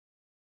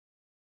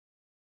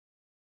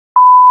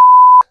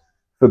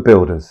for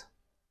builders.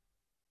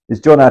 Is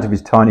John out of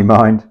his tiny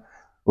mind,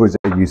 or is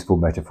it a useful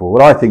metaphor?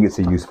 Well, I think it's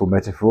a useful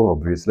metaphor,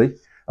 obviously.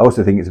 I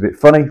also think it's a bit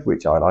funny,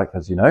 which I like,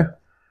 as you know.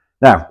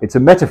 Now, it's a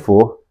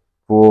metaphor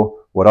for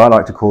what I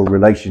like to call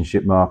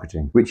relationship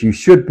marketing, which you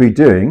should be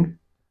doing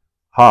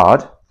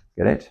hard,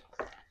 get it,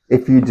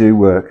 if you do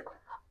work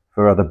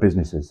for other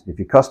businesses, if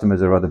your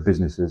customers are other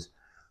businesses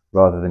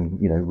rather than,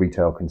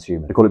 retail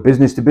consumers. They call it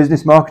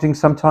business-to-business marketing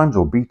sometimes,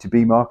 or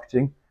B2B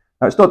marketing.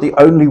 Now, it's not the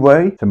only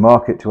way to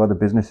market to other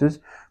businesses,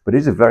 but it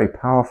is a very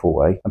powerful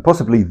way, and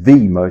possibly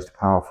the most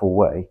powerful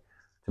way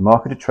to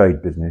market a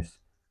trade business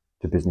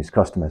to business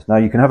customers. Now,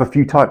 you can have a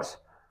few types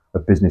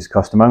of business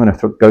customer. I'm going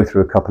to go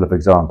through a couple of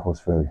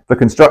examples for you. For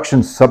construction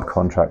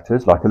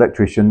subcontractors, like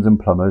electricians and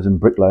plumbers and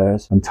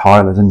bricklayers and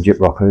tilers and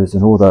gyprockers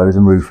and all those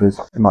and roofers,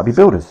 it might be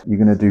builders. You're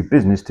going to do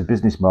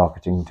business-to-business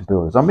marketing to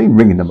builders. I mean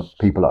ringing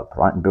people up,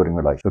 right, and building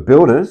relations. For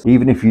builders,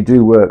 even if you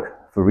do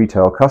work for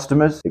retail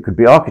customers, it could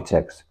be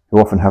architects who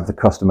often have the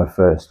customer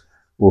first,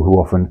 or who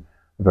often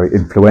are very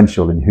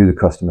influential in who the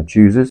customer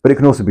chooses. But it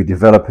can also be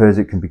developers,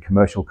 it can be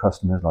commercial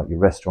customers like your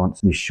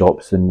restaurants and your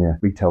shops and your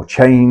retail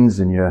chains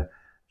and your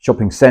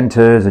shopping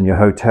centres and your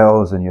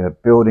hotels and your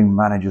building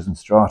managers and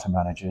strata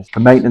managers.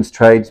 For maintenance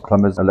trades,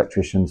 plumbers,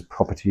 electricians,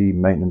 property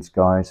maintenance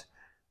guys,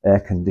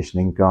 air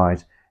conditioning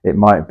guys, it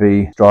might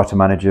be strata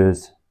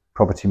managers,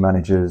 property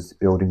managers,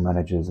 building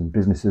managers and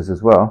businesses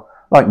as well,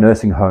 like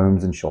nursing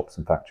homes and shops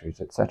and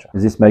factories, etc.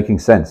 Is this making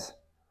sense?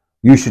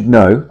 You should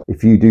know,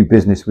 if you do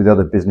business with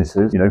other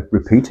businesses,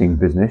 repeating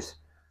business,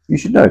 you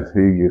should know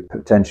who your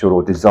potential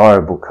or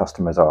desirable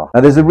customers are.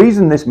 Now, there's a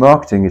reason this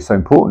marketing is so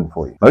important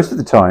for you. Most of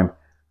the time,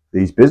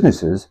 these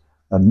businesses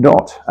are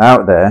not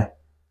out there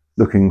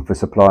looking for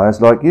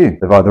suppliers like you.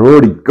 They've either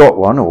already got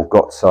one or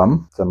got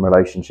some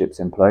relationships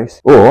in place,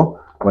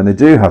 or when they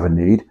do have a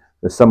need,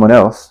 there's someone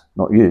else,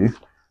 not you,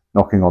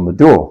 knocking on the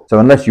door. So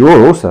unless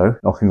you're also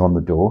knocking on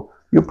the door,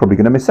 you're probably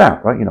going to miss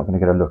out, right? You're not going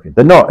to get a look in.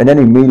 They're not in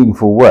any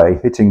meaningful way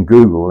hitting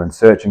Google and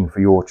searching for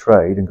your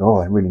trade and go,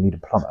 oh, I really need a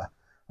plumber.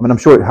 I mean, I'm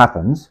sure it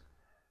happens,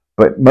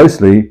 but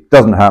mostly it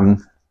doesn't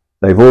happen.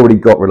 They've already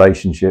got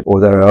relationship, or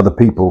there are other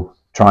people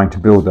trying to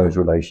build those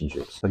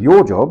relationships. So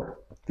your job,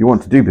 if you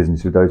want to do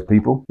business with those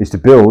people, is to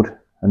build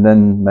and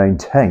then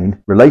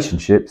maintain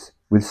relationships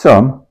with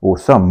some or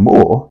some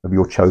more of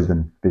your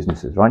chosen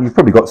businesses, right? You've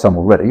probably got some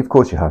already, of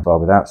course you have, far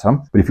without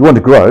some. But if you want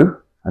to grow,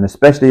 and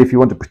especially if you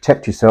want to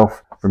protect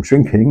yourself from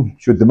shrinking,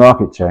 should the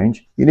market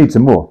change, you need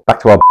some more. Back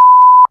to our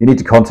you need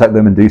to contact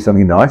them and do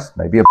something nice,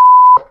 maybe a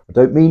I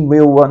don't mean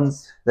real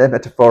ones, they're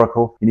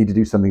metaphorical. You need to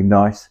do something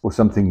nice or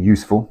something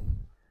useful.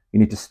 You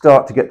need to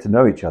start to get to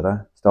know each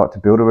other, start to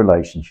build a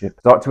relationship,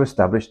 start to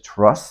establish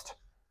trust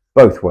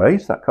both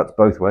ways. That cuts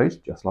both ways,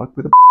 just like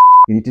with a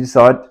You need to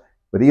decide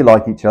whether you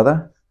like each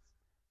other.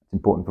 It's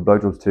important for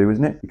blowjobs too,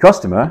 isn't it? Your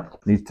customer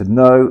needs to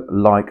know,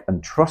 like,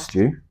 and trust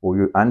you, or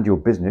you and your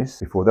business,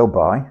 before they'll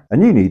buy.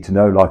 And you need to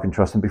know, like, and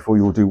trust them before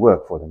you'll do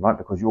work for them, right?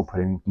 Because you're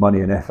putting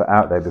money and effort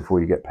out there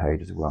before you get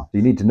paid as well. So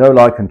you need to know,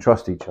 like, and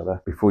trust each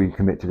other before you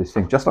commit to this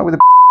thing. Just like with a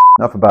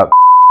enough about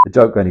the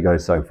joke only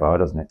goes so far,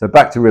 doesn't it? So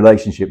back to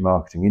relationship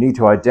marketing. You need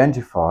to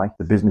identify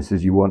the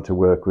businesses you want to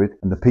work with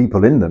and the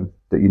people in them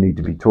that you need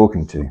to be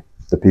talking to,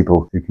 the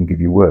people who can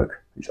give you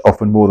work. It's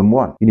often more than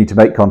one. You need to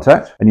make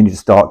contact, and you need to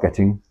start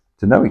getting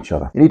to know each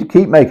other. You need to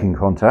keep making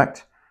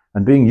contact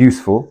and being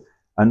useful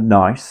and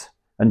nice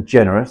and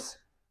generous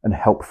and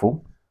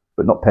helpful,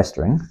 but not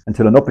pestering,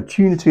 until an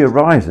opportunity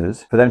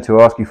arises for them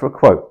to ask you for a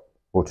quote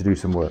or to do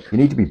some work. You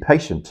need to be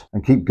patient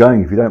and keep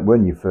going if you don't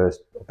win your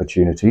first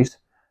opportunities,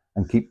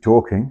 and keep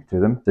talking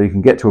to them so you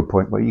can get to a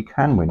point where you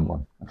can win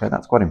one. Okay,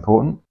 that's quite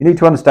important. You need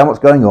to understand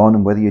what's going on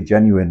and whether you're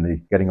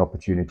genuinely getting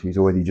opportunities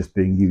or whether you're just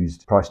being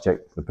used. Price check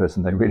the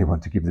person they really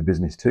want to give the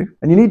business to.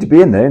 And you need to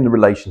be in there in the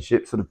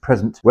relationship, sort of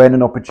present, when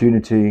an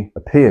opportunity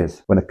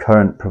appears, when a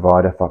current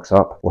provider fucks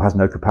up or has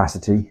no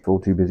capacity, fall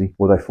too busy,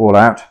 or they fall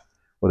out,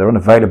 or they're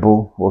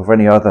unavailable, or for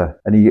any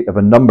of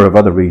a number of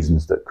other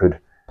reasons that could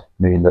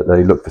mean that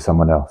they look for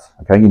someone else.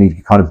 Okay, you need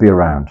to kind of be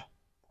around.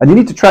 And you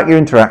need to track your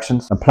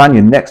interactions and plan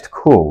your next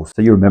calls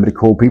so you remember to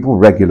call people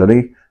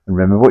regularly and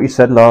remember what you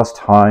said last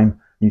time.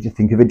 You need to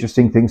think of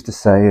interesting things to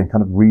say and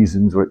kind of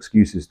reasons or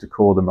excuses to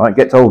call them, right? It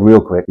gets old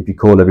real quick if you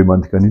call every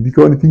month going, have you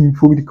got anything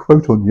for me to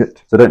quote on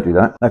yet? So don't do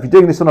that. Now, if you're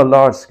doing this on a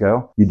large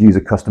scale, you'd use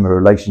a customer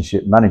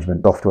relationship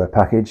management software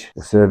package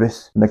or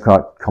service, and they're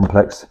quite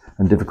complex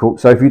and difficult.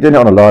 So if you're doing it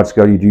on a large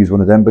scale, you'd use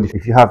one of them. But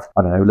if you have,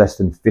 I don't know, less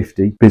than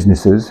 50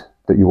 businesses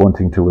that you're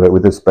wanting to work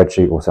with, a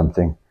spreadsheet or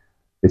something,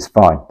 it's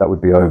fine. That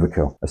would be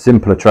overkill. A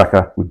simpler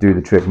tracker would do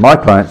the trick. My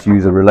clients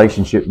use a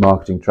relationship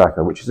marketing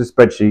tracker, which is a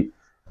spreadsheet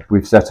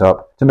we've set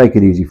up to make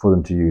it easy for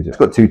them to use. It's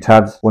got two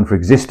tabs, one for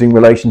existing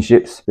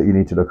relationships that you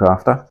need to look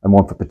after, and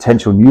one for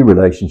potential new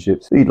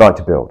relationships that you'd like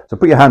to build. So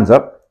put your hands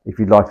up if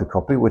you'd like a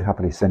copy. We'd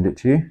happily send it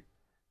to you.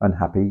 And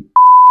happy.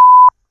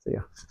 See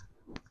ya.